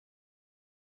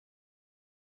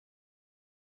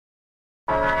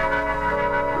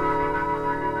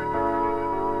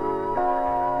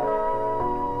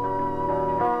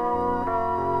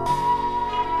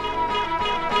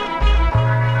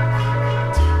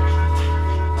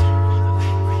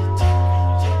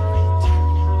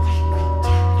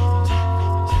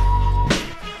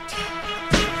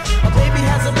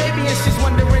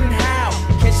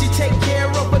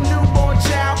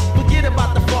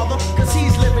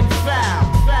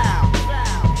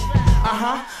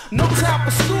No time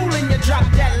for schooling, you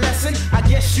dropped that lesson. I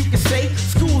guess you could say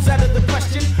school's out of the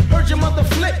question. Heard your mother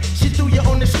flip, she threw you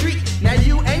on the street. Now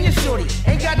you and your shorty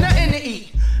ain't got nothing to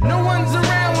eat. No one's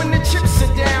around when the chips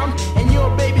are down, and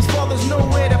your baby's father's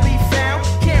nowhere to be found.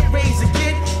 Can't raise a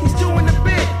kid, he's doing the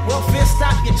bid. Welfare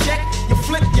stop, you check, you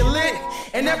flip your lid.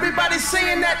 And everybody's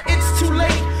saying that it's too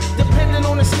late. Depending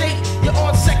on the state, you're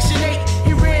on Section 8.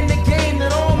 He ran the game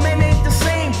that all men ain't the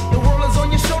same. The world is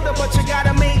on your shoulder, but you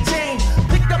gotta maintain.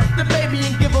 Pick up the baby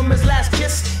and give him his last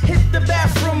kiss. Hit the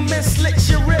bathroom and slit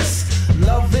your wrist.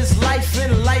 Love is life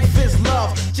and life is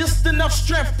love. Just enough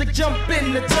strength to jump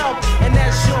in the tub. And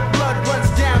as your blood runs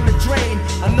down the drain,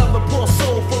 another poor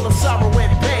soul full of sorrow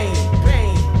and pain.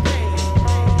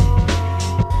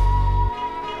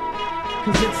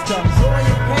 Cause it's the joy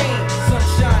and pain,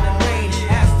 sunshine and rain.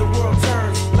 As the world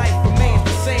turns, life remains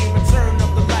the same. Return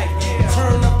of the life,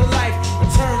 return of the life,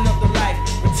 return of the life,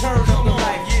 return of the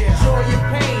life. Joy and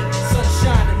pain,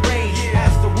 sunshine and rain.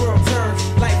 As the world turns,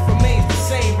 life remains the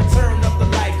same. Return of the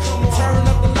life, return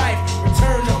of the life,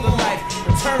 return of the life,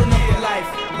 return of the life.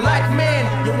 Black man,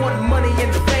 you want money and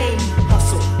fame.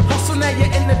 Hustle, hustle, now you're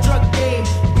in the drug game.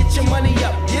 Get your money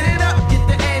up, get it up, get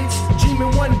the ends.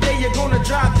 Dreaming one day you're gonna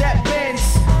drive that Benz.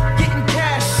 Getting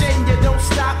cash and you don't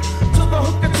stop till the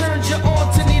hooker turns you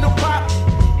on to needle pop.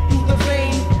 Through the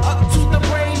vein, up to the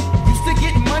brain. Used to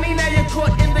get money, now you're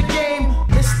caught in